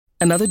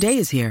Another day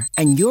is here,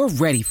 and you're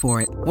ready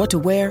for it. What to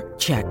wear?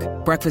 Check.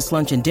 Breakfast,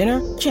 lunch, and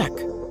dinner? Check.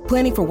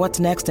 Planning for what's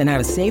next and how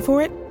to save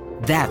for it?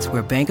 That's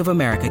where Bank of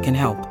America can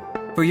help.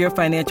 For your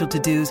financial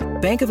to-dos,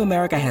 Bank of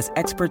America has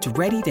experts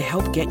ready to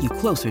help get you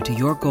closer to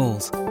your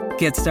goals.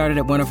 Get started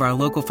at one of our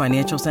local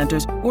financial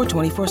centers or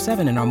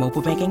 24/7 in our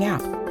mobile banking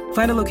app.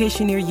 Find a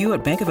location near you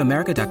at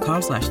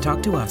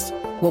bankofamerica.com/talktous.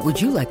 What would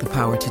you like the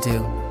power to do?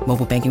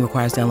 Mobile banking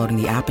requires downloading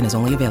the app and is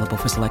only available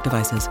for select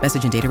devices.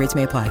 Message and data rates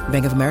may apply.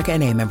 Bank of America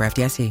N.A., member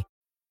FDIC.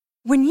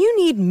 When you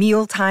need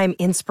mealtime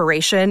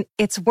inspiration,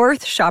 it's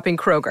worth shopping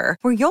Kroger,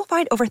 where you'll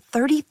find over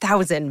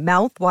 30,000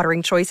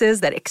 mouth-watering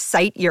choices that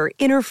excite your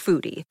inner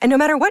foodie. And no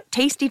matter what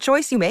tasty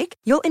choice you make,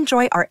 you'll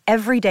enjoy our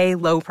everyday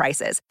low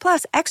prices,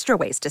 plus extra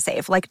ways to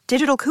save, like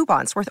digital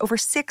coupons worth over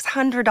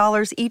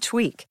 $600 each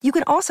week. You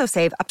can also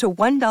save up to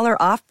 $1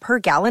 off per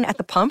gallon at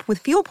the pump with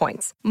fuel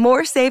points.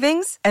 More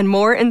savings and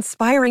more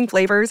inspiring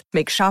flavors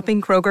make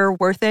shopping Kroger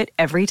worth it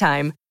every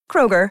time.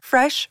 Kroger,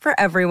 fresh for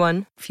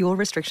everyone. Fuel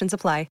restrictions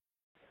apply.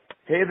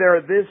 Hey there,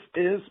 this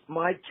is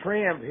Mike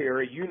Tramp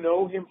here. You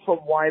know him from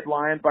White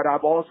Lion, but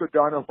I've also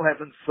done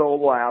 11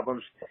 solo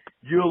albums.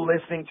 You're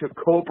listening to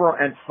Cobra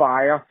and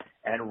Fire,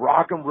 and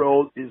rock and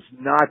roll is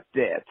not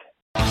dead.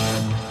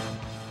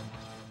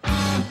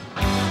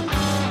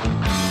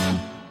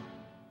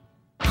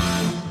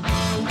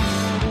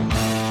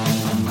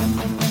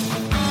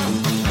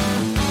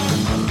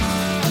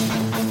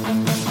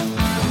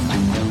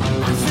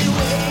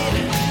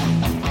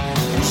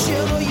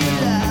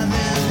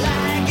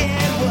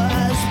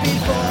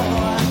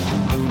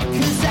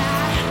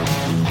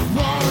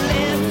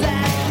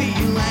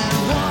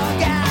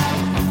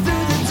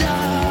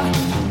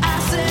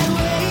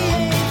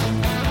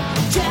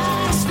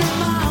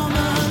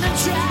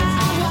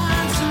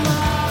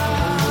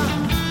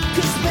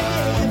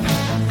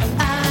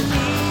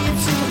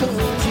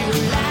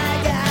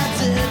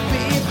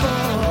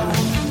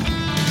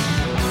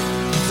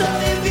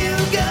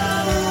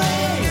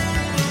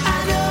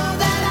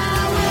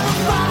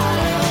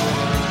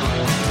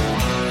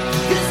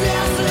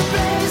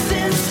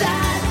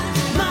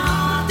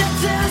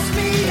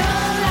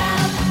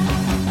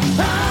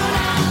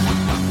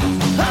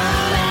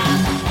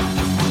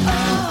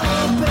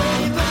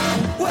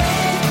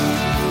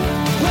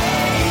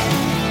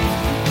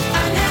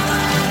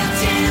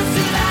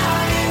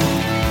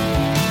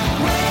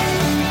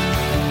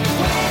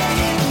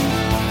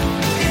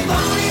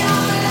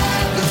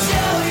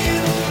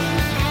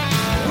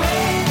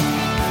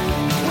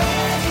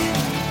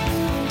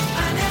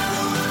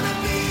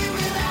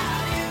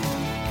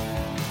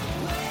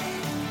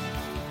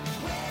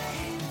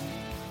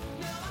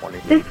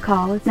 This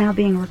call is now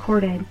being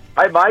recorded.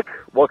 Hi, Mike.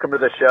 Welcome to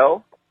the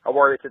show. How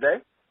are you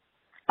today?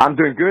 I'm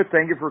doing good.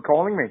 Thank you for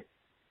calling me.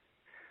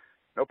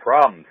 No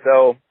problem.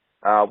 So,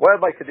 what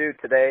I'd like to do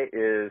today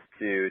is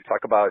to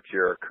talk about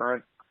your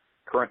current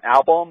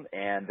album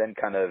and then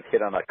kind of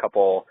hit on a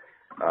couple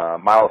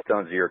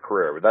milestones of your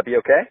career. Would that be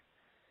okay?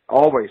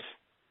 Always.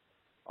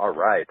 All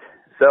right.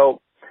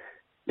 So,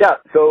 yeah.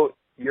 So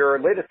your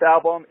latest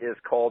album is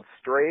called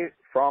Stray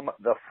from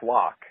the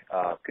Flock.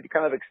 Could you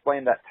kind of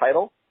explain that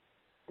title?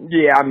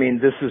 Yeah, I mean,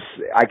 this is,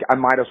 I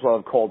might as well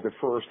have called the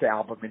first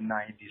album in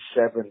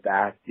 97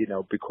 that, you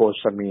know, because,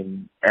 I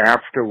mean,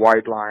 after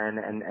White Lion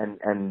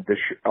and the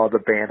other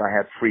band I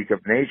had, Freak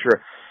of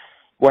Nature,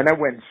 when I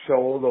went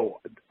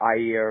solo,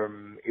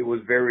 it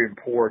was very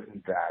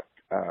important that,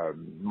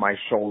 my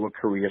solo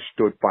career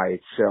stood by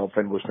itself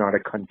and was not a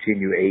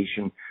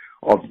continuation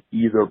of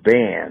either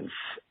band's.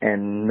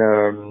 And,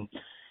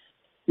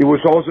 it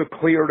was also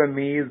clear to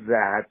me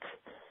that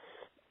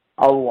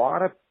a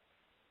lot of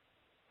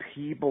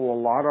people, a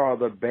lot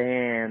of other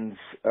bands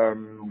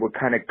were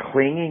kind of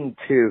clinging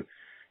to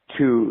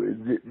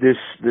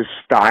this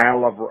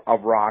style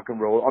of rock and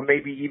roll, or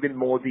maybe even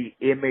more the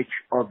image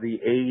of the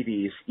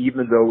 80s,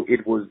 even though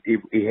it was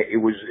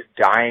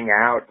dying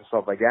out and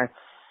stuff like that.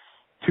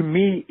 To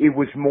me, it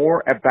was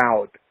more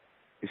about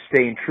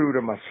staying true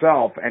to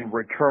myself and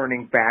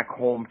returning back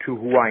home to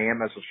who I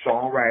am as a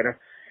songwriter,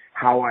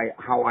 how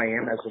I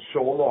am as a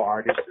solo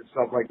artist and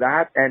stuff like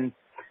that.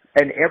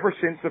 And ever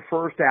since the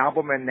first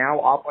album and now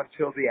up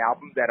until the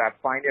album that I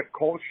find it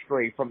called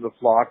Stray from the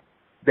Flock,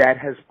 that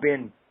has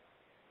been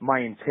my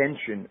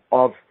intention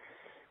of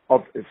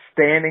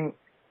standing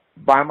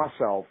by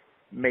myself,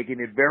 making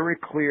it very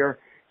clear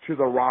to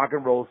the rock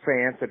and roll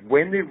fans that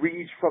when they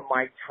reach for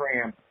Mike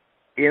Tramp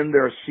in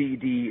their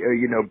CD,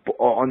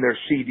 on their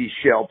CD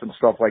shelf and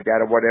stuff like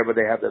that, or whatever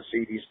they have their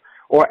CDs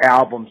or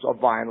albums or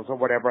vinyls or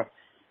whatever,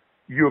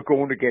 you're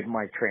going to get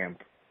Mike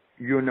Tramp.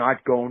 You're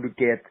not going to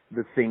get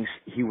the things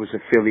he was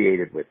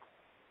affiliated with.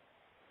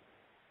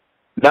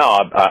 No,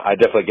 I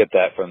definitely get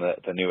that from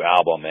the new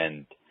album,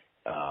 and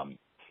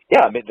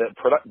yeah, I mean,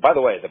 by the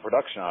way, the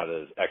production on it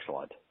is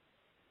excellent.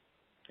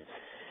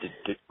 Did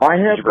you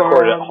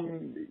record it all?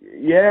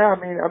 Yeah,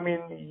 I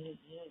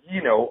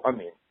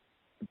mean,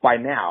 by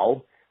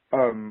now,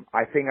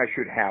 I think I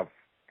should have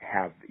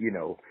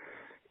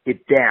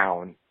it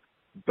down.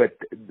 But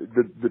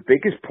the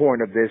biggest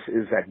point of this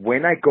is that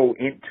when I go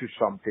into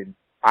something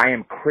I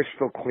am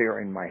crystal clear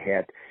in my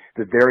head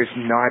that there is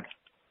not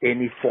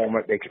any form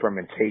of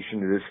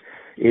experimentation to this.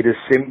 It is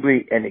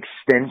simply an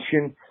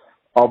extension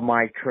of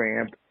Mike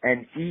Tramp,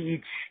 and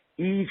each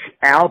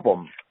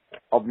album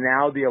of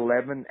now the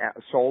 11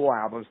 solo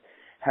albums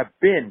have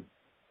been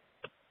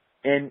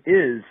and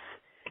is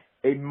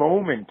a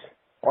moment,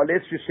 or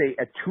let's just say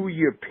a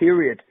 2-year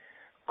period,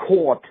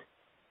 caught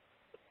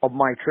of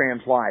Mike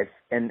Tramp's life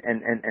and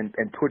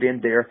put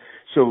in there.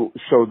 So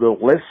the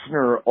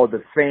listener or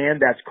the fan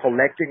that's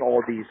collecting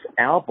all these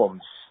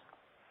albums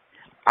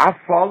are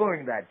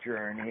following that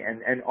journey.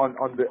 And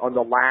on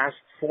the last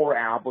 4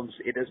 albums,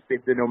 it has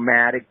been the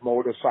nomadic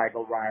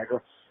motorcycle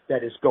rider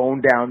that is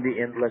going down the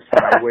endless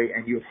highway,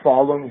 and you're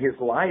following his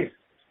life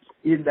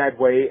in that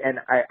way. And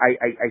I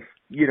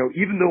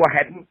even though I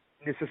hadn't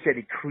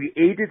necessarily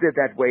created it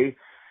that way,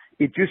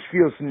 it just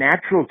feels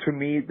natural to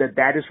me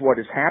that is what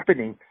is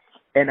happening.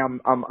 And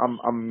I'm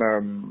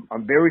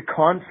very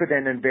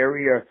confident and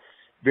very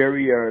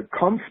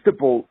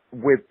comfortable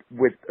with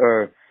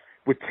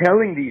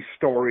telling these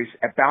stories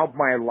about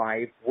my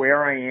life,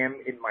 where I am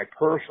in my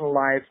personal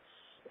life,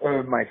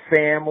 my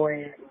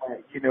family,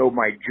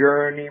 my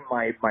journey,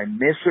 my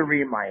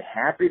misery, my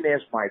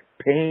happiness, my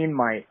pain,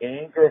 my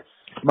anger,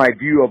 my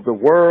view of the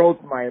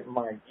world, my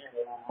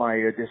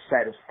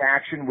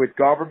dissatisfaction with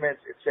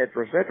governments,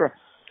 etc., etc.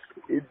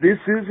 This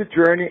is a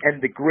journey,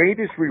 and the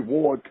greatest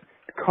reward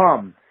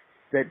come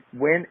that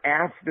when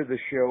after the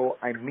show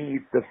I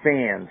meet the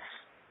fans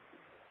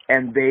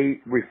and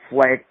they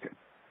reflect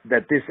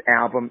that this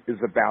album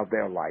is about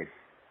their life.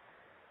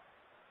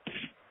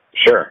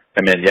 Sure.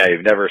 I mean, yeah,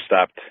 you've never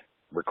stopped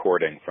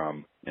recording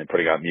and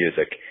putting out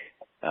music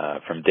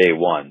from day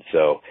one.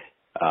 So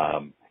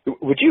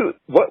what 2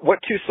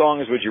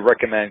 songs would you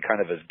recommend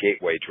kind of as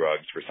gateway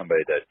drugs for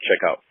somebody to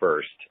check out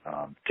first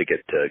to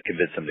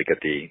convince them to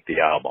get the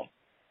album?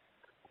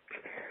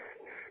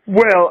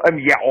 Well,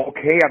 yeah,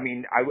 okay. I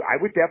mean, I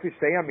would definitely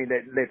say, I mean,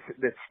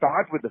 let's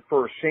start with the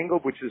first single,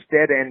 which is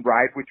Dead End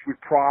Right, which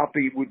would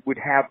probably would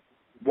have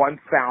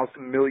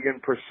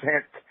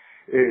 1,000,000,000%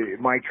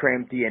 Mike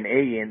Tramp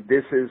DNA in.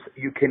 This is,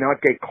 you cannot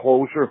get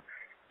closer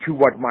to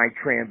what Mike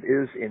Tramp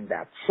is in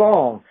that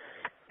song.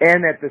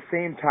 And at the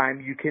same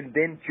time, you can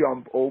then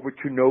jump over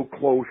to No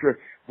Closure,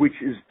 which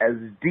is as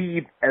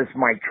deep as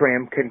Mike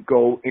Tramp can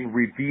go in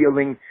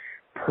revealing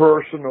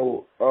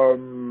personal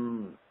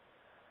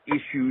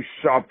issues,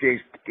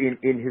 subjects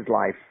in his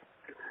life.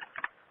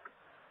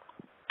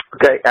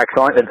 Okay,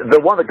 excellent. And the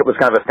one that was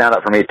kind of a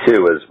standout for me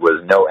too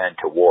was No End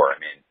to War. I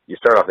mean, you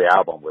start off the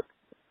album with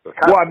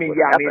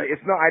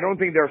it's not. I don't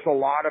think there's a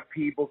lot of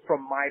people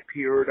from my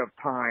period of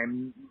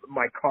time,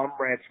 my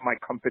comrades, my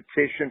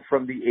competition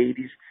from the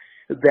 '80s,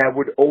 that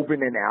would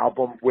open an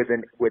album with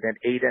an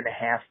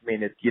 8.5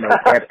 minute,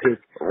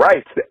 epic,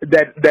 right?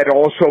 That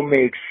also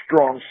makes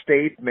strong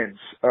statements.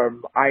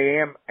 I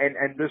am,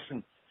 and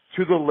listen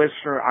to the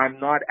listener. I'm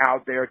not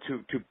out there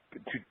to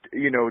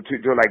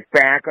like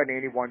back on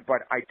anyone,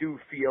 but I do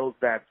feel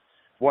that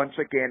once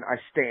again I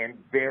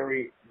stand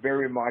very,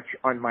 very much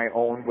on my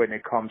own when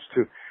it comes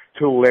to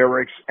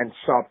lyrics and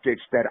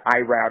subjects that I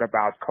write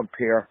about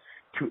compared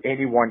to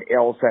anyone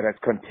else that has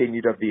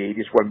continued of the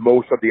 '80s, where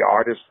most of the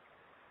artists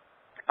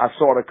are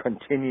sort of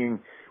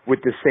continuing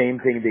with the same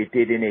thing they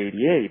did in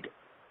 '88.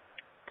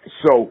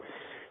 So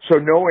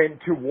No End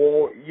to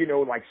War,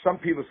 like some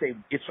people say,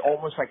 it's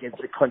almost like it's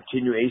a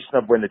continuation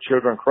of When the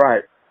Children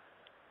Cry.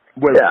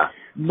 Well, yeah.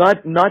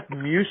 Not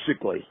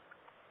musically.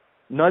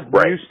 Not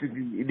right.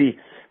 musically.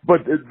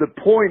 But the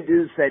point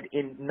is that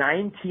in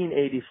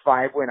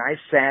 1985, when I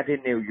sat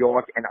in New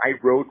York and I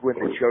wrote When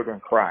the Children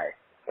Cry,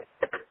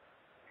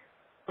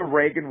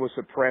 Reagan was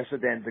the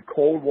president. The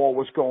Cold War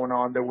was going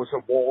on. There was a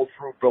wall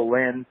through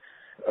Berlin,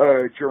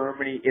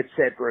 Germany, et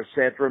cetera, et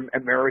cetera.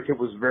 America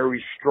was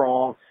very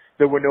strong.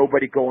 There were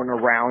nobody going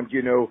around,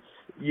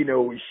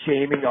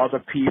 shaming other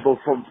people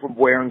from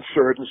wearing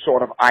certain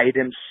sort of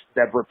items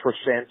that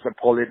represents a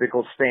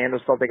political stand or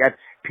stuff like that.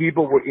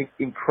 People were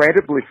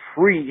incredibly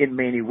free in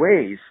many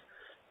ways.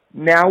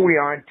 Now we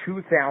are in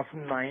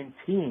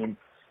 2019,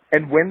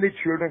 and When the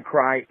Children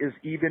Cry is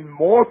even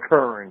more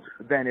current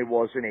than it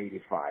was in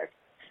 '85.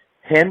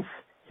 Hence,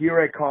 here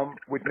I come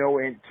with No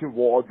End to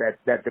War,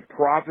 that the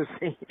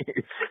prophecy,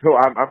 so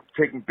I'm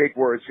taking big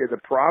words here,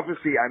 the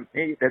prophecy I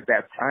made at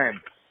that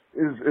time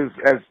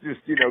has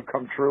just,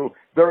 come true.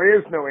 There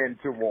is no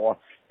end to war,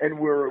 and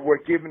we're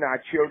giving our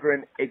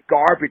children a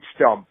garbage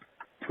dump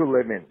to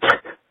live in.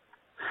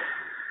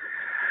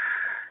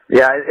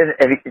 Yeah, and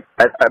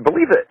I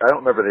believe it, I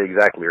don't remember the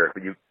exact lyric,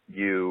 but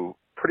you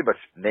pretty much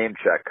name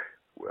check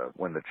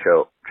When the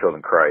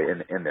Children Cry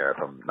in there, if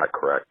I'm not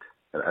correct.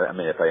 I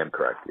mean, if I am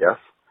correct, yes?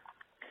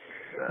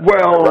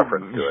 Well,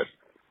 reference to it.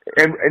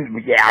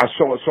 And yeah,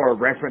 so a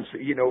reference,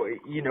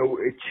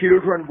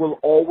 children will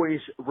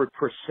always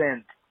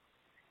represent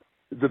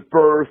the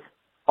birth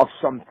of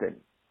something,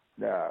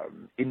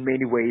 in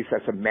many ways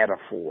as a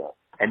metaphor.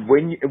 And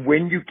when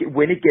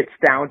it gets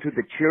down to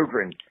the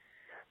children,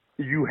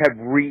 you have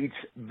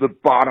reached the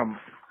bottom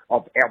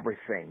of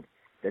everything.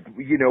 That,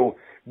 you know,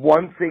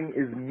 one thing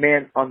is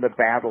men on the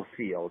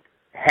battlefield,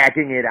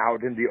 hacking it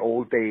out in the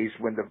old days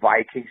when the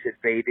Vikings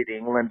invaded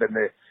England and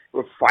they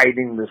were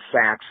fighting the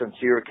Saxons.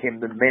 Here came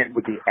the men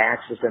with the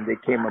axes and they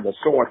came on the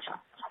swords.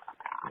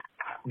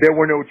 There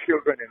were no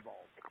children involved.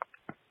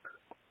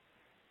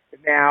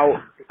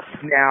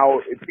 Now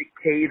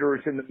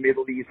dictators in the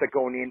Middle East are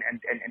going in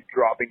and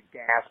dropping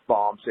gas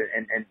bombs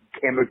and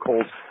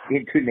chemicals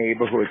into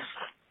neighborhoods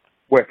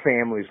where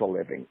families are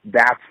living.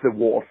 That's the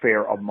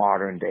warfare of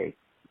modern day.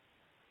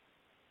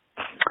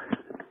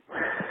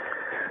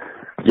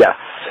 Yes.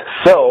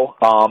 So,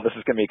 this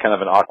is going to be kind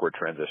of an awkward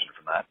transition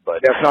from that,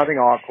 but there's nothing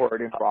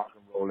awkward in rock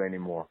and roll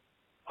anymore.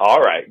 All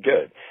right,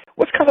 good.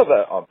 What's kind of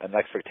an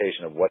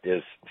expectation of what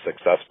is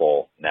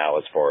successful now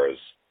as far as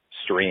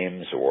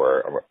streams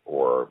or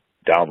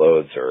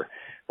downloads or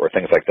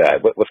things like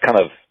that?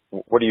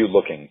 What are you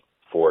looking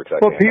for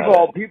exactly?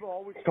 Well, people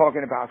always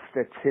talking about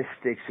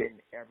statistics in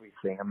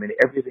everything. I mean,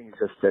 everything is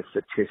just a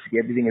statistic.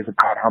 Everything is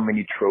about how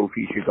many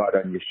trophies you got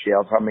on your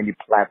shelves, how many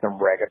platinum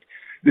records.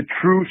 The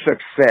true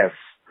success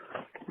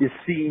is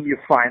seeing your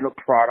final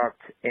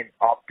product and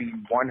up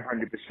being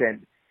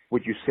 100%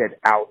 what you set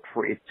out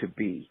for it to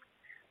be.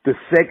 The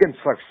second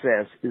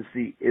success is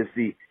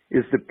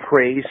the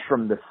praise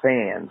from the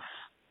fans.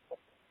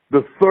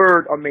 The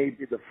third, or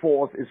maybe the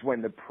fourth, is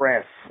when the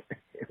press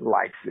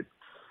likes it.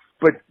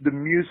 But the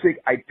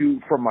music I do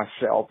for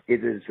myself,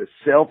 it is a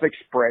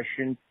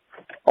self-expression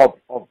of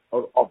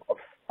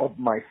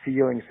my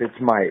feelings. It's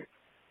my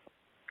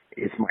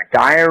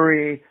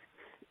diary.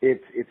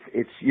 It's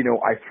you know,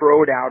 I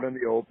throw it out in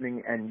the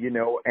opening, and you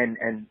know,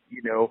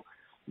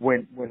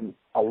 when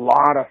a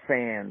lot of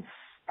fans,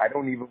 I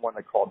don't even want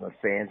to call them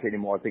fans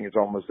anymore. I think it's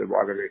almost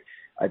derogatory.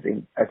 I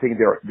think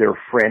they're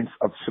friends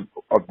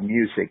of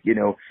music. You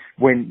know,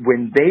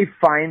 when they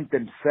find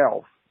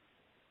themselves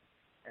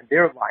and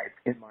their life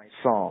in my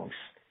songs,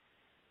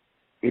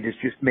 it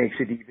just makes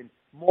it even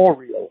more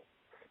real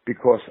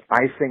because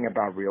I sing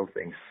about real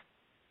things.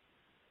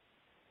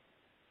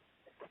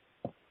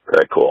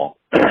 Very cool.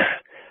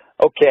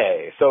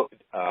 Okay, so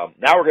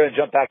now we're going to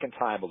jump back in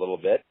time a little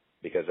bit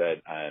because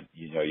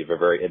you know, you have a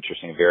very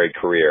interesting, varied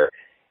career,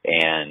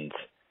 and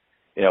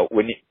you know,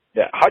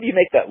 how do you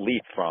make that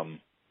leap from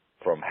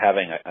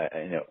having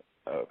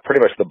pretty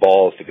much the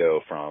balls to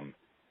go from,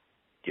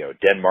 you know,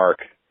 Denmark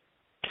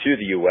to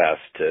the U.S.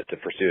 to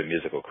pursue a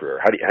musical career?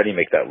 How do you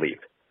make that leap?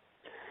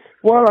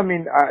 Well, I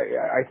mean,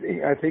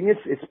 I think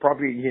it's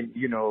probably,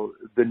 you know,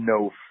 the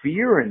no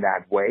fear in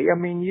that way. I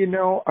mean, you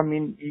know,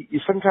 you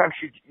sometimes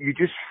you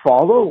just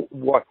follow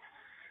what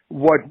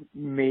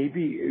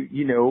maybe,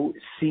 you know,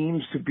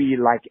 seems to be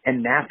like a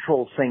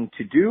natural thing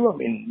to do. I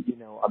mean, you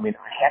know, I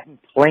hadn't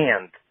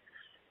planned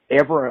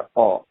ever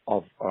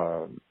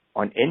on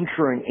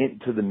entering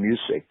into the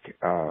music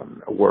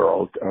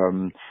world.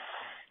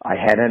 I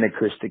had an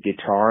acoustic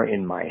guitar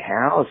in my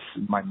house.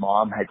 My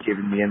mom had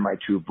given me and my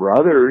two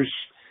brothers.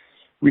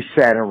 We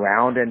sat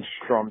around and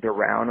strummed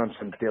around on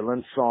some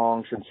Dylan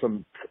songs and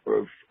some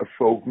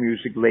folk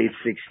music, late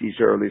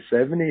 60s, early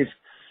 70s.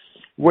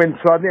 When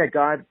suddenly I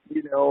got,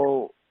 you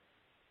know,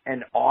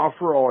 an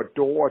offer or a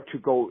door to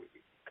go,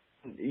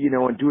 you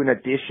know, and do an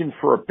audition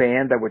for a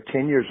band that were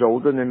 10 years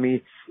older than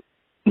me.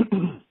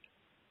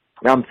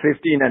 I'm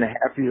 15 and a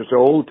half years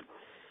old.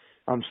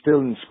 I'm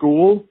still in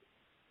school.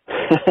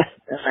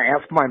 And I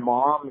asked my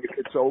mom if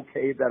it's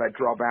okay that I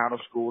drop out of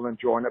school and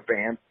join a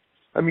band.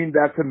 I mean,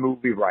 that's a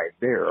movie right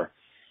there.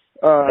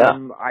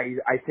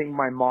 I think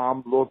my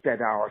mom looked at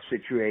our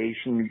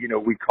situation. You know,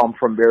 we come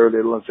from very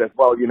little and said,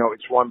 well, you know,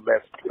 it's one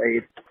less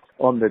plate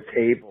on the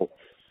table.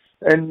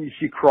 And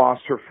she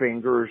crossed her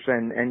fingers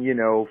and you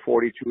know,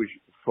 42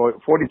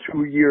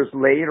 years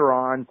later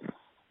on,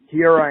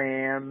 here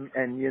I am,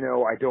 and, you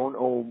know, I don't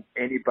owe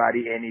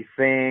anybody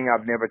anything.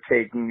 I've never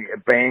taken a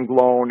bank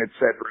loan, et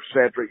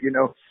cetera, you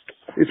know.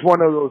 It's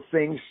one of those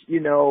things,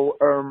 you know,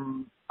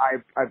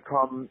 I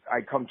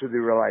come to the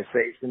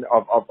realization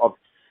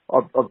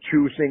of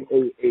choosing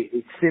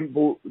a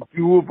simple,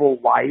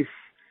 doable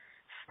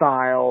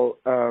lifestyle,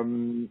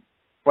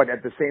 but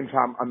at the same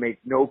time, I make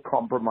no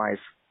compromise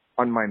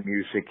on my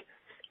music.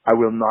 I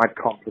will not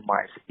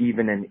compromise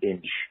even an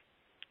inch.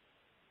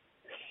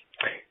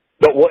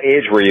 But what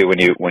age were you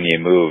when you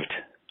moved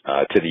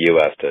to the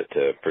U.S.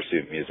 to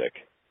pursue music?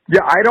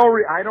 Yeah, I'd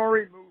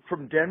already moved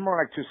from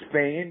Denmark to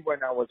Spain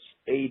when I was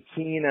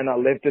 18, and I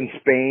lived in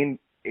Spain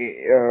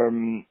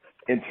in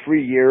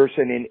 3 years.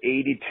 And in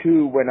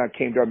 '82, when I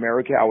came to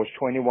America, I was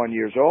 21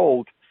 years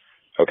old.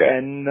 Okay.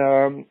 And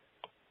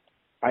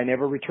I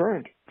never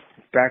returned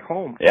back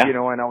home. Yeah. You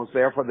know, and I was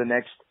there for the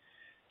next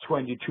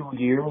 22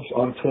 years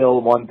until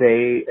one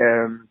day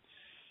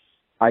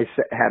I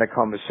had a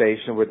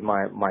conversation with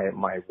my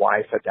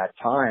wife at that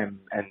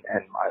time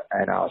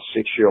and our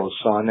 6-year-old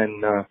son,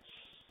 and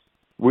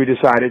we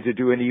decided to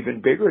do an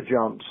even bigger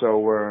jump.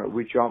 So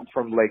we jumped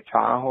from Lake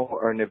Tahoe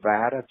or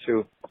Nevada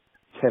to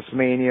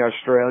Tasmania,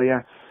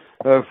 Australia.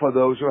 For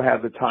those who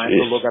have the time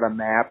to look at a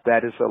map,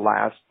 that is the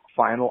last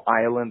final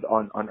island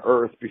on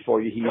Earth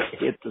before you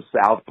hit the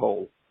South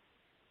Pole.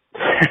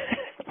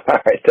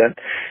 right then.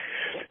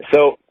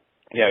 So,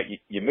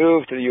 you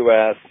moved to the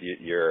U.S.,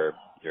 you're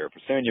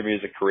pursuing your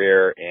music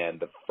career, and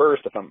the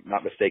first, if I'm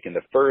not mistaken,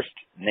 the first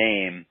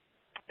name,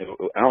 I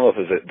don't know if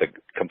it was the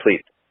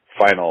complete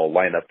final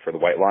lineup for the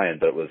White Lion,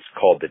 but it was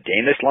called the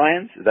Danish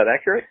Lions. Is that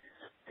accurate?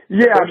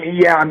 It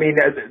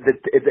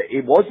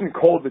wasn't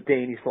called the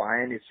Danish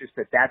Lion. It's just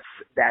that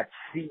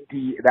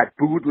CD, that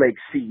bootleg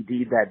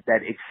CD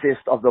that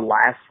exists of the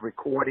last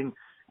recording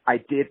I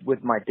did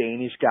with my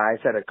Danish guys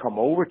that had come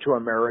over to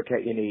America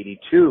in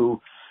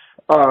 '82.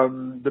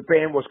 The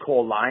band was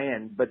called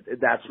Lion, but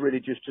that's really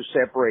just to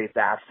separate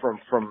that from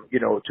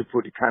to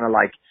put it kind of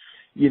like,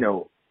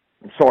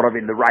 sort of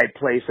in the right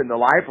place in the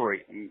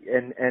library.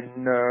 And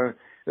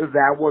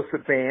that was the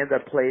band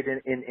that played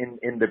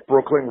in the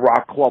Brooklyn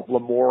Rock Club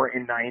L'Amour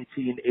in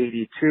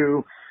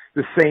 1982.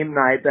 The same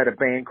night that a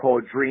band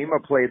called Dreamer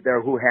played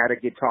there, who had a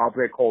guitar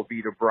player called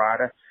Vito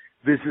Bratta.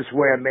 This is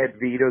where I met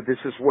Vito.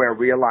 This is where I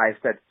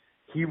realized that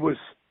he was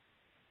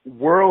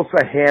worlds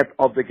ahead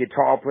of the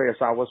guitar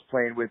players I was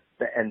playing with,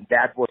 and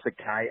that was the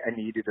guy I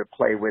needed to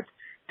play with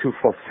to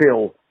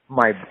fulfill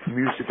my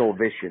musical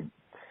vision.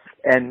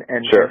 And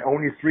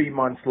only 3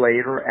 months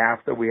later,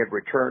 after we had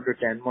returned to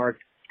Denmark,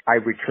 I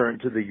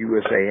returned to the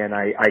USA, and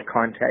I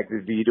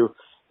contacted Vito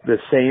the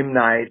same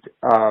night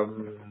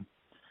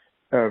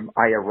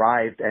I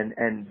arrived,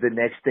 and the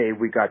next day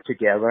we got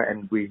together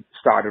and we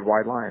started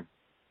White Lion.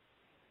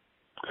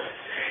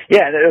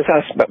 Yeah, and it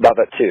was about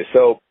that too.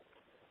 So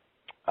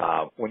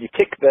when you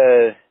pick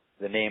the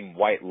name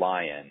White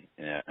Lion,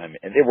 and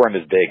they weren't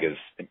as big as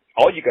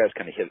all you guys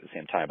kind of hit at the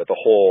same time, but the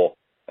whole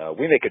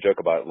we make a joke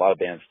about it. A lot of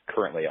bands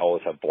currently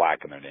always have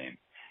black in their name.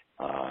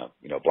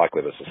 Black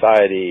Label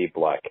Society,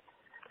 Black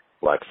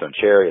Stone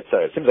Cherry,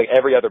 etc. It seems like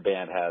every other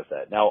band has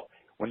that. Now,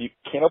 when you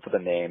came up with the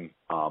name,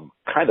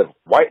 kind of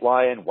White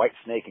Lion, White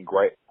Snake, and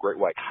Great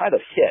White kind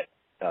of hit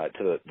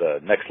to the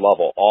next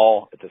level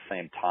all at the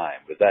same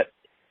time. Was that,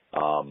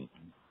 I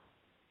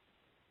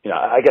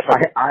guess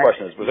my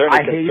question is, was there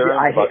any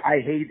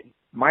concern?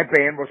 My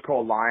band was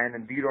called Lion,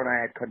 and Vito and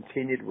I had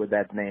continued with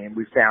that name.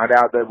 We found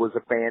out there was a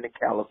band in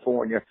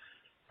California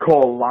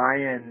called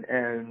Lion,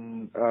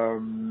 and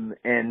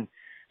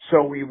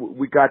so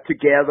we got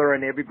together,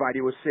 and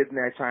everybody was sitting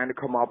there trying to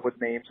come up with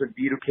names, and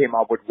Vito came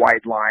up with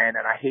White Lion,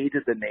 and I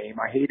hated the name.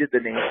 I hated the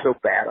name so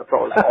bad. I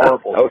thought it was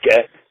horrible.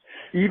 Okay.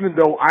 Even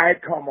though I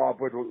had come up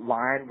with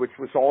Lion, which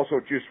was also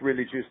just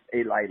really just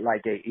a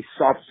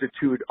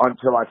substitute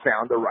until I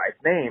found the right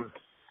name.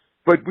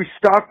 But we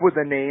stuck with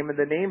the name, and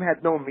the name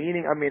had no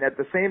meaning. I mean, at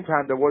the same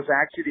time, there was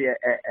actually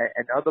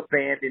another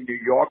band in New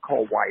York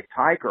called White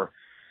Tiger.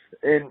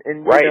 And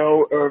right.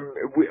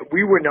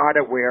 We were not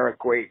aware of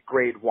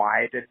Great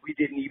White, and we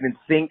didn't even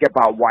think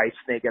about White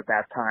Snake at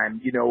that time.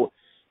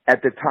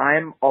 At the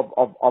time of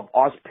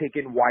us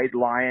picking White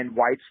Lion,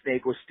 White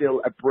Snake was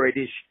still a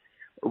British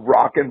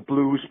rock and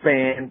blues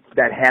band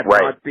that had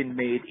not been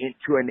made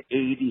into an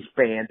 80s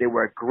band. They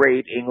were a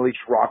great English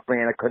rock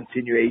band, a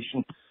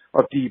continuation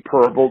of Deep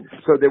Purple.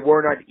 So they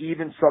were not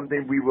even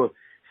something we were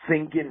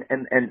thinking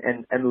and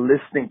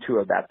listening to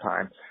at that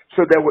time.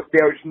 So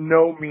there's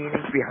no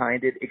meaning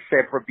behind it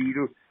except for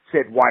Vito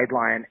said White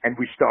Lion, and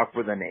we stuck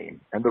with the name,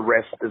 and the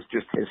rest is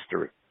just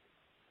history.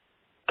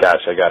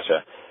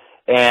 Gotcha.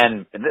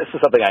 And this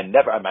is something I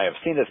have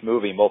seen this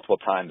movie multiple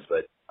times,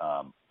 but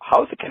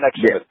how's the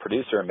connection with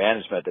producer and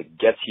management that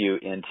gets you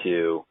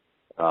into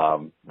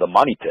the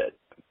Money Pit?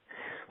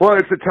 Well,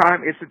 it's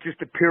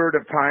just a period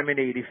of time in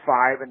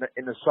 '85,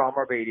 in the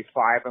summer of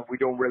 '85, and we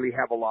don't really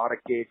have a lot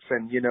of gigs,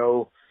 and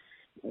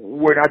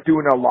we're not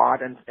doing a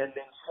lot, and then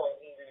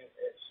suddenly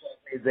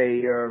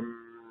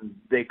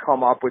they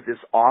come up with this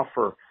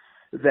offer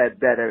that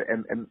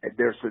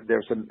there's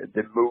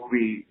the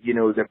movie,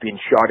 they're being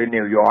shot in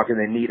New York, and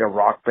they need a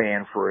rock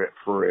band for a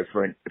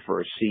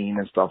scene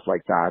and stuff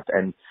like that,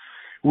 and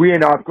we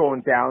end up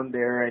going down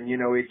there, and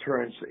it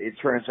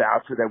turns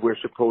out that we're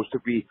supposed to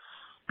be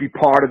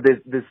part of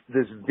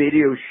this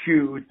video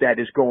shoot that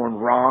is going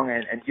wrong,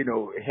 and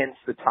hence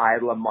the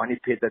title of Money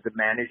Pit, that the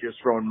manager's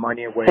throwing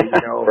money away,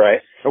 right.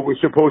 And we're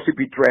supposed to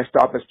be dressed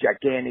up as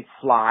gigantic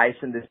flies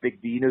in this big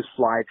Venus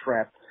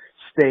flytrap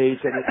stage,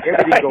 and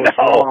everything goes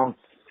wrong.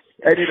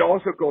 And it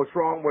also goes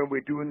wrong when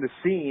we're doing the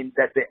scene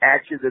that the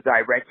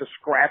director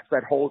scraps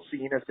that whole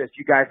scene and says,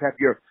 you guys have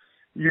your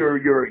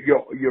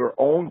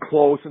own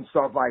clothes and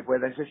stuff like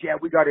that. And says, yeah,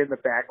 we got in the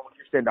back, and we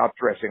just end up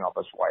dressing up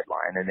as White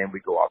Lion, and then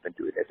we go up and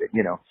do it.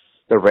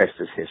 The rest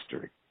is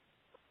history.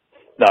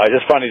 No, it's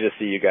just funny to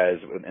see you guys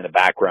in the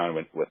background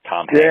with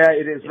Tom Hanks. Yeah,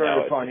 it is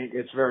very funny.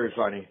 It's very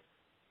funny.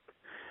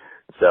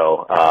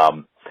 So,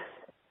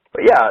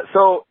 but yeah,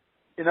 so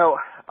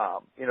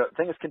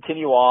things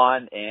continue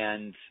on,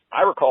 and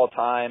I recall a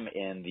time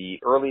in the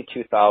early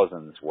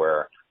 2000s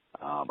where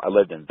I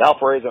lived in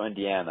Valparaiso,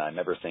 Indiana. I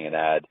remember seeing an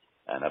ad.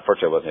 And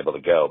unfortunately, I wasn't able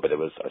to go, but I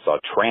saw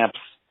Tramp's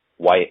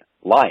White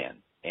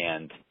Lion,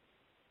 and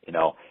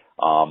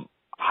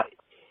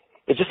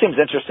it just seems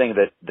interesting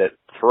that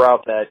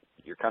throughout that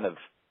you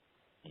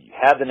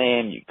had the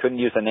name, you couldn't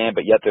use the name,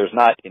 but yet there's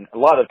not. A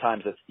lot of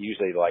times, it's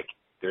usually like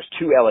there's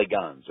two LA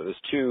Guns, or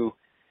there's two,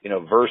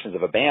 versions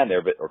of a band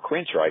there, or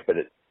Queensryche, but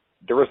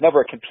there was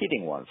never a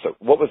competing one. So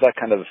what was that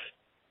kind of,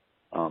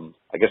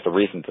 I guess, the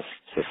reason to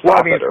stop? Well,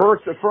 I mean,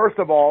 first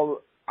of all,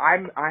 I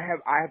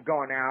have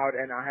gone out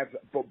and I have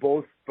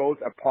both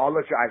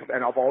apologized,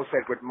 and I've also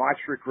said with much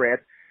regret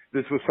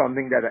this was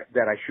something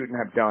that I shouldn't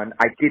have done.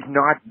 I did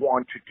not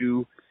want to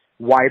do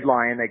White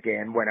Lion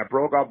again. When I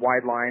broke up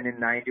White Lion in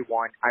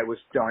 '91, I was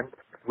done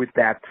with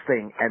that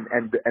thing.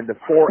 And the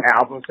 4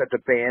 albums that the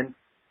band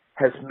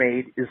has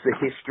made is the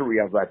history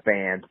of that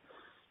band.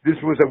 This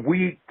was it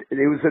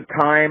was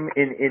a time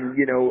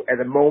in at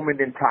a moment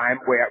in time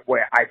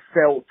where I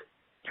felt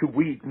to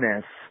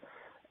weakness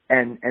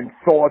and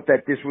thought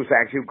that this was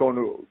actually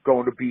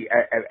going to be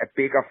a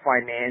bigger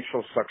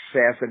financial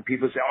success, and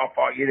people say,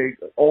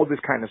 all this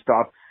kind of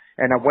stuff.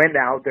 And I went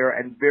out there,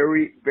 and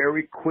very,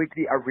 very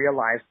quickly I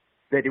realized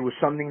that it was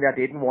something that I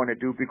didn't want to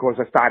do, because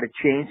I started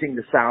changing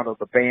the sound of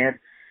the band.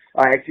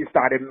 I actually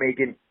started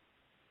making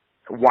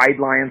White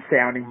Lion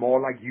sounding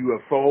more like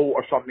UFO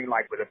or something,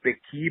 like with a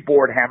big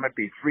keyboard, Hammond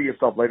B3 or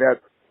stuff like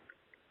that.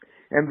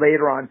 And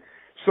later on,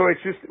 so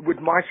it's just with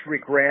much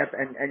regret,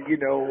 and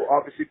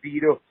obviously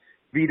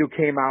Vito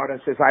came out and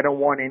says, I don't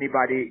want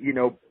anybody,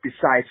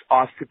 besides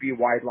us to be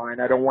White Lion.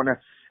 I don't want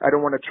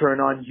to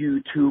turn on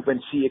YouTube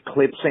and see a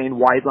clip saying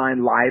White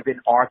Lion live in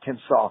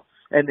Arkansas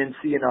and then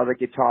see another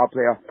guitar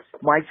player.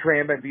 Mike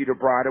Tramp and Vito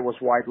Bratta was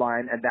White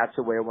Lion, and that's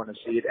the way I want to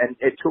see it. And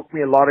it took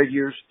me a lot of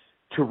years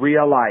to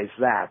realize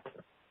that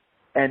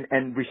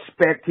and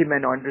respect him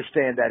and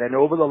understand that. And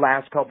over the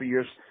last couple of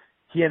years,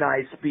 he and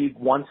I speak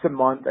once a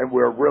month, and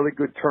we're really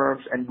good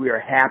terms, and we are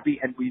happy,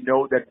 and we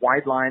know that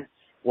White Lion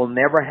will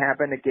never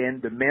happen again.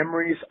 The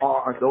memories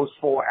are on those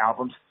 4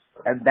 albums,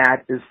 and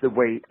that is the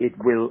way it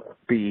will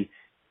be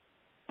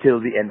till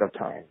the end of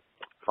time.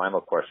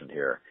 Final question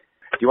here.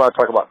 Do you want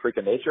to talk about Freak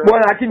of Nature? Well,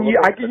 I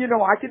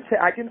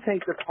can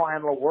take the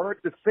final word.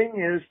 The thing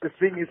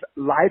is,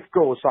 life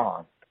goes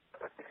on,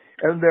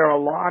 and there are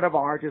a lot of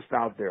artists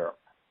out there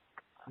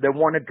that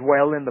want to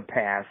dwell in the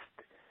past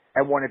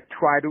and want to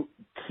try to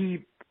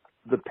keep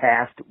the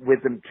past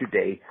with them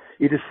today.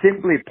 It is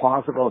simply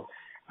possible.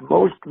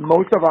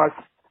 Most of us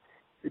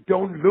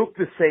don't look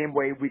the same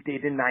way we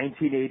did in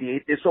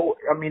 1988. It's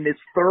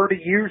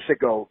 30 years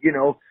ago.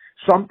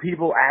 Some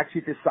people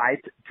actually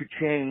decide to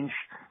change.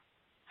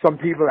 Some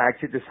people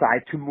actually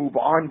decide to move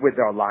on with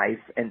their life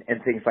and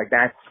things like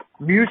that.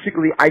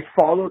 Musically, I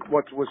followed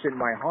what was in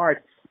my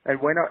heart. And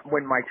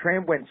when Mike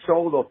Tramp went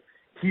solo,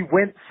 he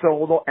went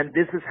solo, and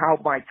this is how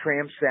Mike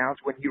Tramp sounds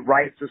when he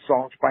writes the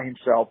songs by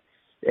himself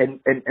and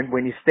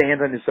when he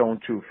stands on his own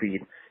 2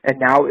 feet. And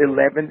now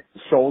 11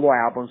 solo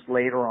albums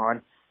later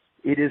on,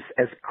 it is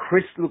as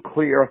crystal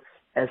clear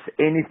as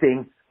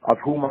anything of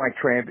who Mike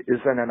Tramp is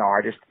an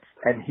artist,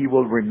 and he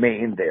will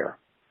remain there.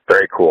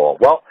 Very cool.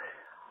 Well,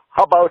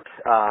 how about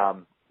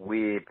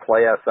we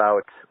play us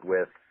out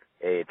with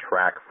a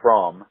track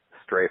from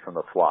Stray from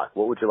the Flock?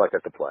 What would you like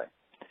us to play?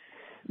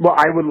 Well,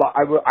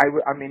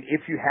 I mean,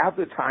 if you have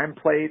the time,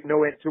 play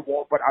No End to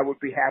War, but I would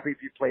be happy if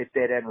you played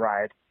Dead End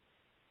Riot.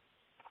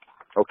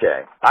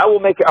 Okay. I will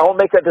make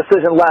that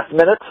decision last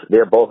minute.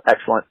 They're both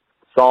excellent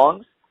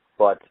songs,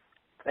 but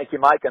thank you,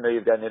 Mike. I know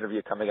you've got an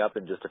interview coming up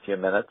in just a few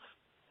minutes,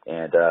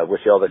 and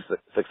wish you all the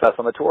success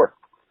on the tour.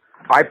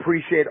 I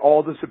appreciate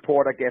all the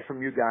support I get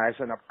from you guys,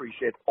 and I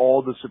appreciate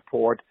all the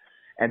support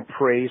and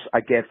praise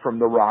I get from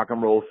the rock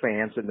and roll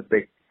fans in the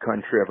big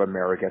country of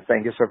America.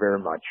 Thank you so very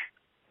much.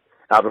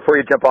 Before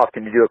you jump off,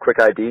 can you do a quick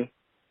ID?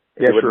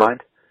 If you wouldn't sure.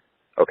 mind?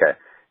 Okay.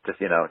 Just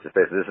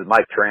basically, this is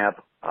Mike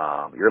Tramp.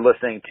 You're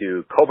listening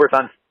to Cobras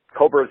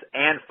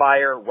and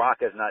Fire. Rock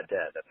is Not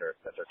Dead. That's our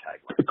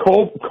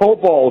tagline.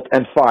 Cobalt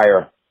and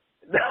Fire.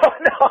 No.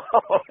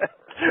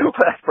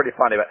 That's pretty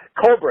funny. But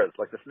Cobras,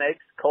 like the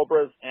snakes,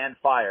 Cobras and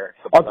Fire.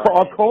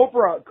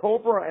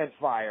 Cobra and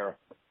Fire.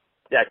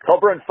 Yeah,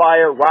 Cobra and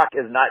Fire. Rock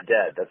is Not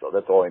Dead.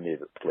 That's all I need,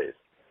 please.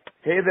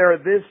 Hey there,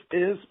 this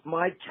is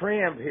Mike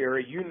Tramp here.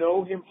 You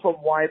know him from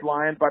White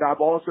Lion, but I've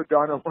also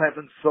done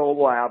 11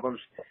 solo albums.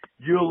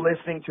 You're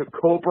listening to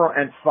Cobra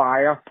and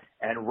Fire,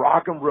 and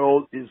rock and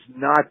roll is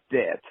not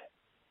dead.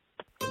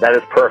 That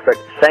is perfect.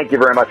 Thank you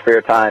very much for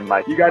your time,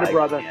 Mike. You got it,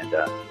 brother. And,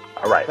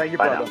 all right. Thank you,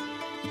 bye brother. Now.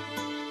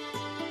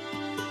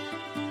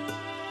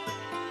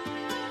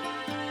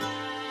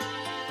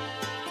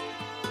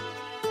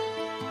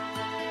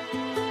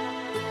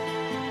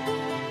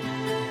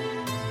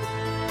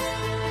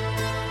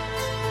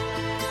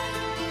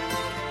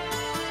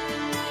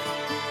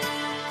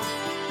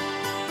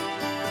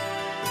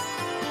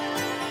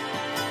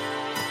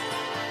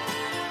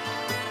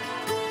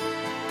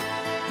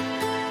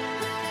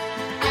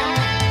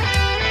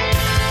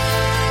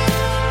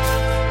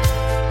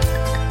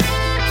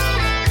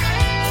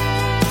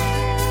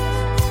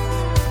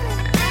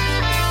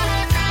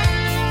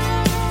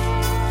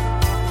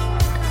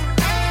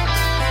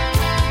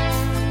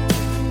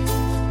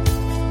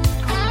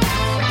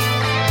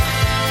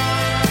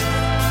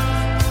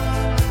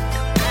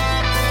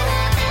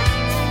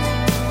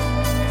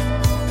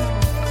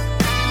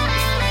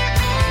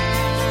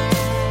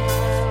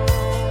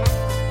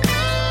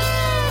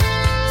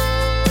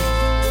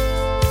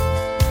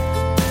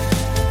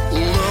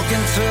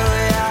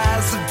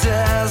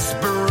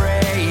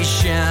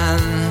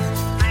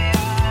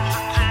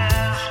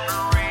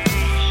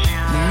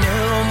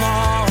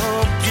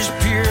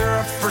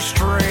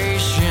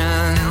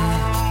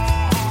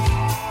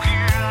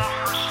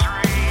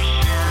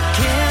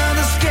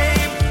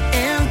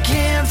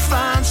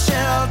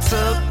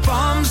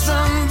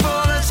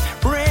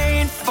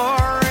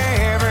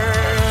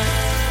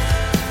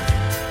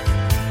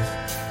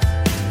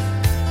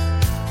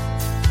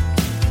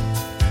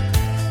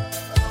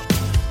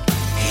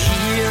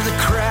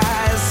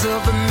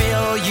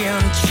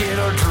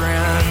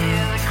 children.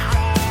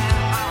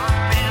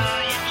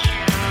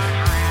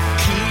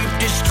 Keep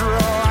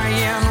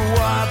destroying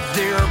what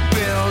they're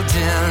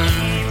building.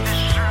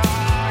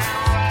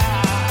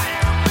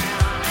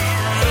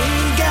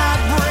 Ain't got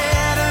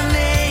bread and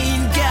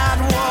ain't got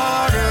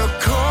water,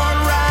 caught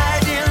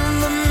right in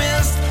the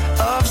midst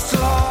of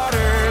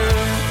slaughter.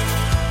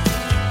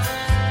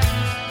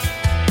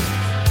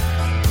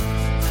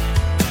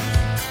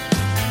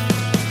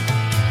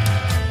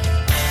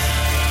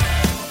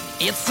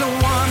 It's a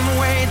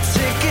one-way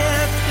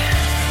ticket.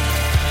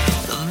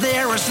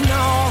 There is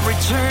no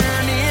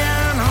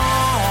returning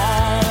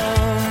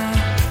home.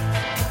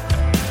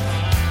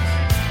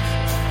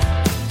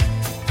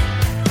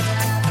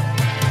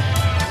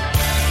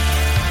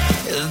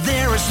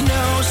 There is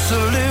no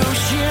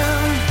solution.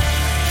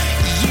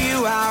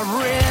 You are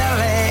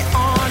really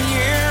on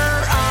your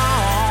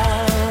own.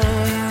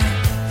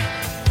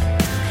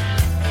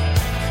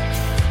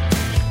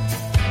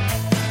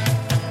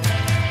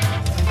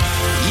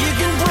 You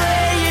can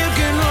pray, you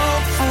can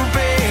hope for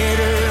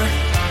better,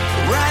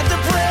 write the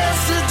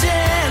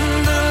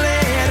president a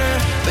letter,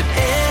 but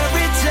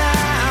every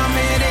time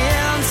it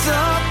ends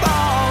up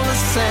all the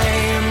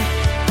same.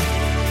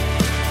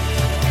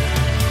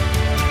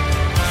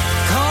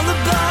 Call the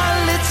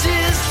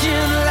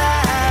politician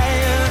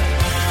liar,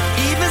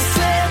 even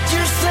set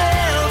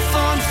yourself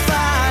on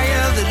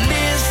fire. That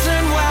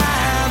listen why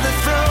they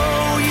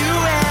throw you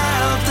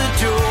out the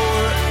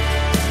door.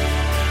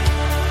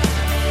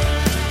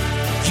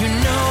 You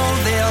know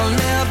there'll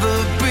never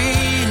be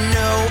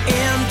no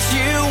end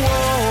to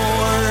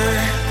war.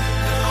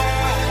 No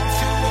end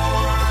to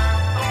war.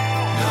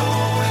 No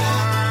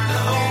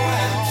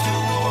end to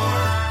war.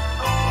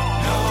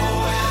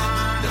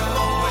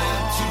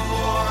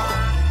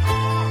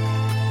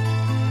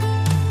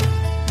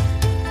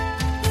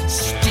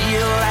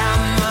 Steal our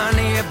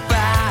money,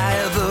 buy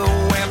the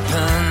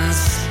weapons.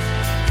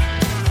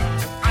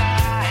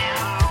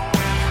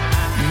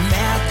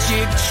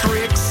 Magic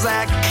tricks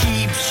that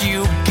keeps you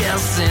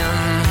guessing.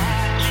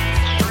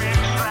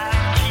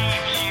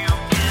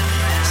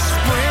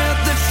 Spread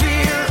the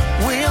fear,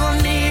 we'll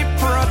need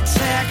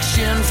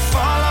protection.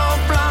 Follow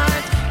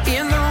blind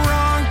in the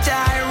wrong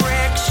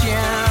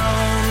direction.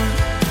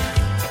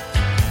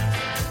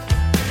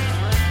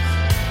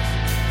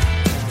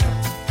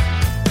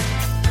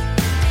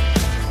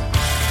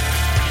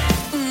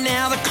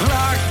 Now the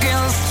clock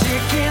is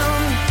ticking.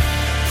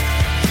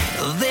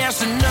 There's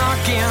a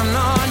knocking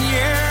on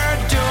your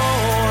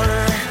door.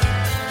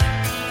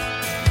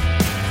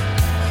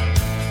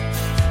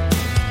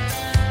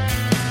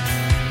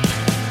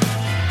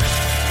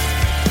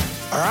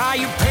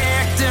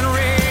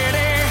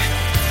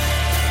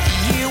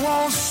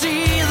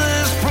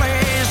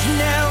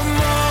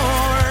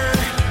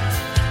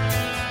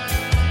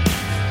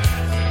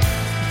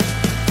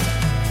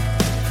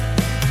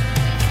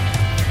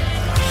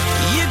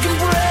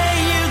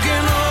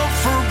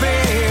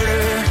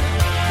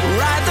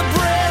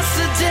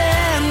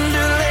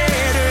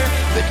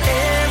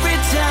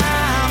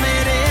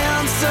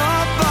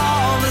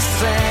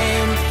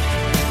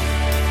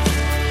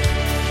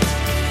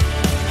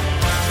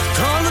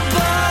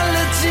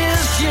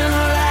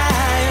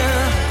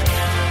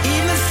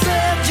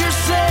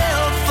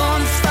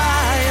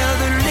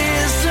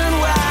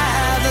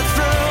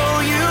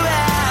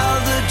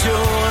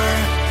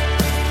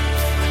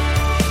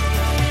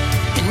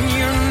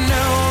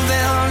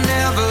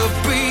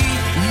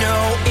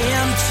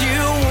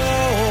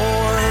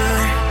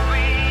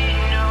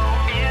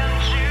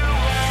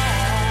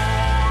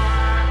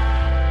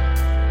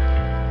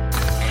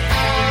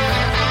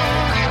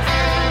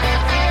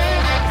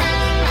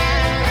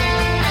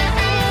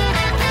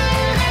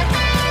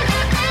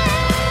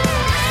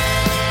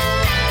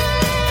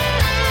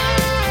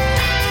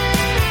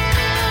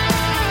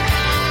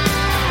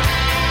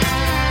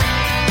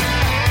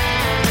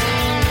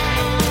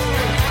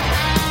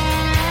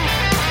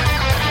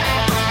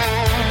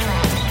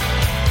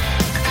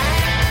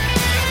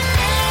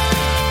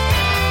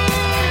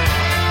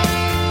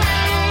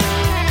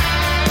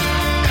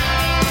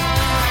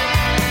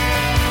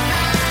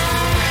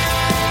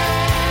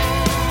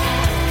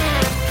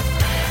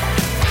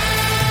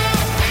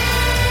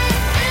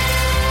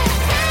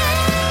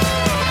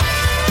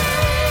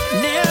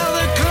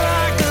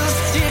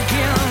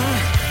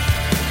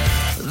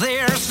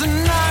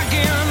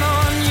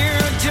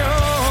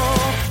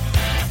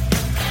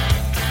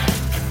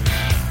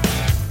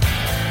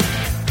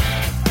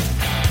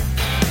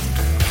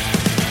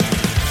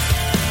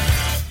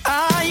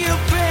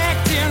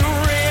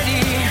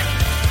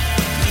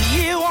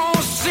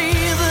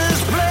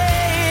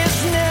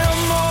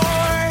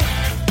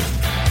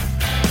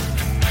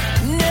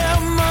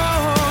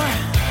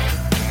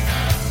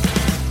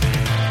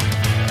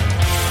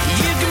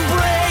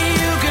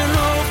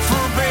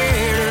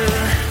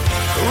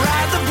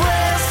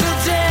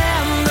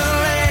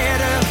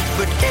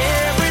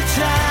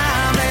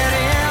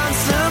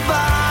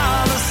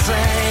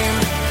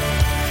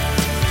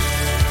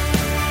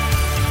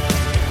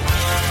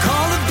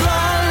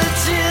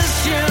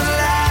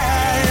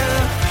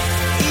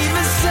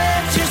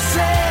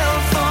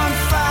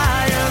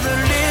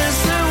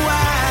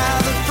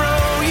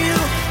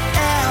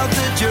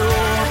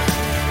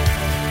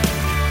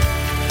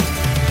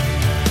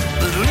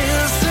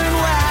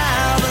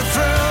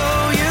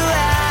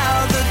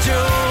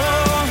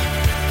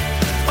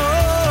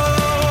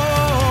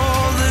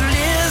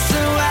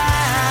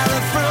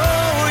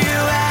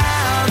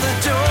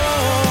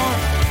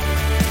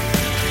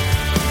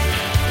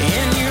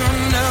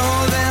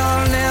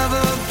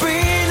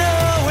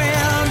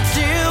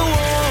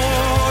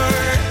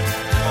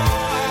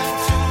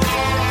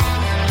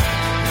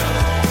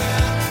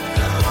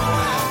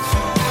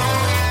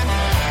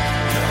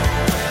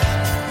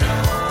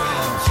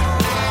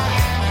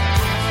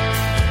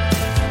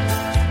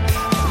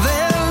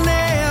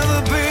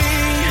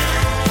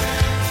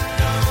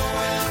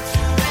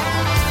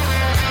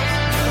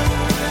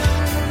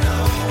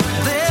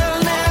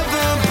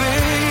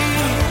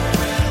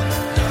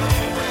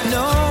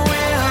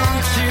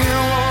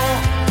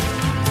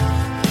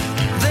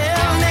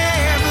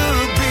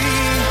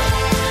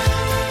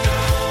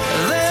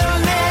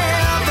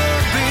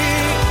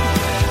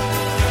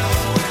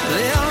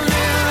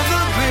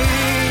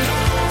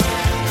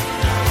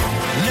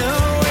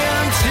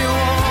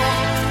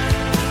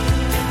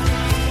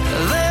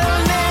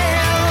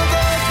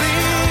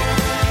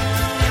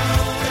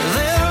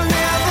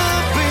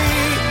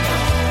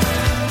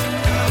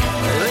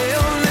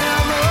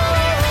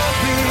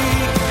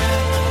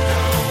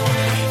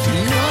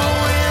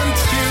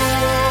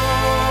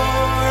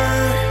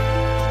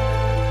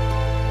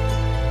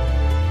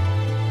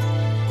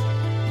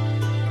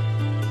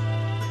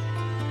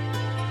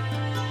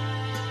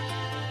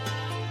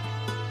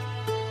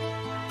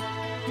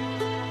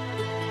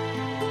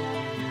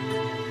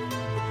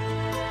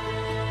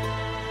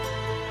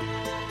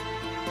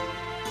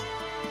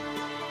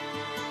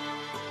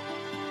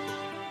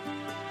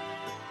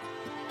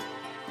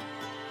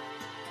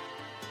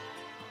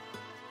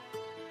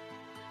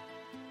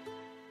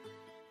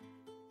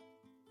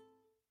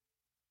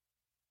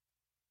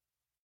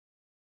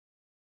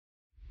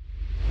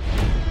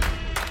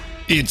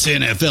 It's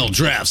NFL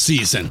draft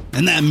season,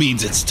 and that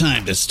means it's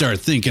time to start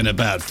thinking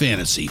about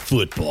fantasy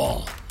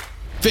football.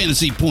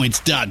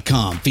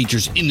 FantasyPoints.com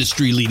features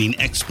industry-leading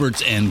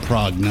experts and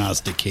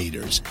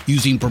prognosticators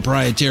using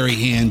proprietary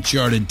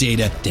hand-charted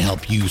data to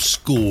help you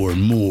score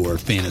more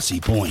fantasy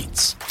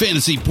points.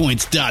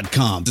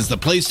 FantasyPoints.com is the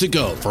place to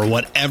go for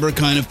whatever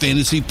kind of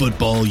fantasy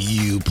football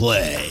you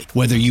play.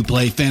 Whether you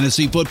play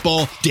fantasy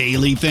football,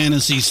 daily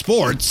fantasy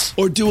sports,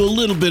 or do a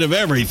little bit of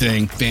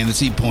everything,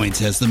 Fantasy Points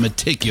has the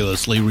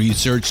meticulously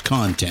researched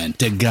content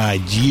to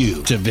guide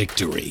you to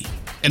victory.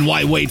 And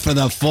why wait for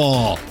the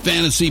fall?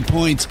 Fantasy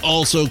Points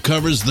also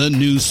covers the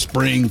new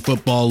spring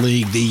football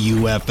league, the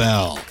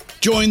UFL.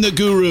 Join the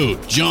guru,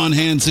 John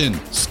Hansen,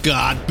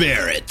 Scott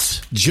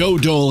Barrett, Joe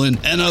Dolan,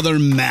 and other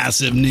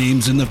massive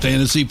names in the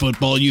fantasy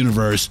football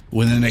universe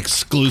with an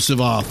exclusive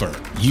offer.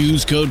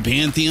 Use code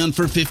Pantheon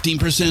for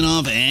 15%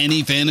 off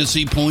any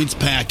Fantasy Points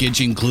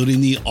package, including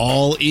the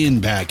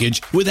all-in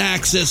package, with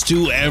access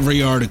to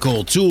every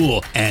article,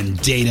 tool, and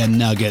data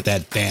nugget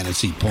that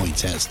Fantasy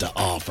Points has to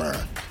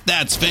offer.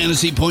 That's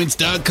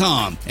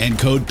FantasyPoints.com and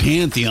code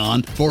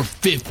Pantheon for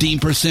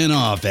 15%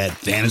 off at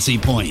Fantasy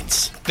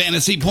Points.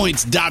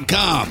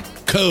 FantasyPoints.com,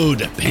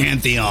 code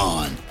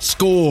Pantheon.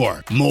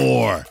 Score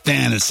more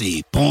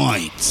fantasy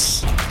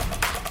points.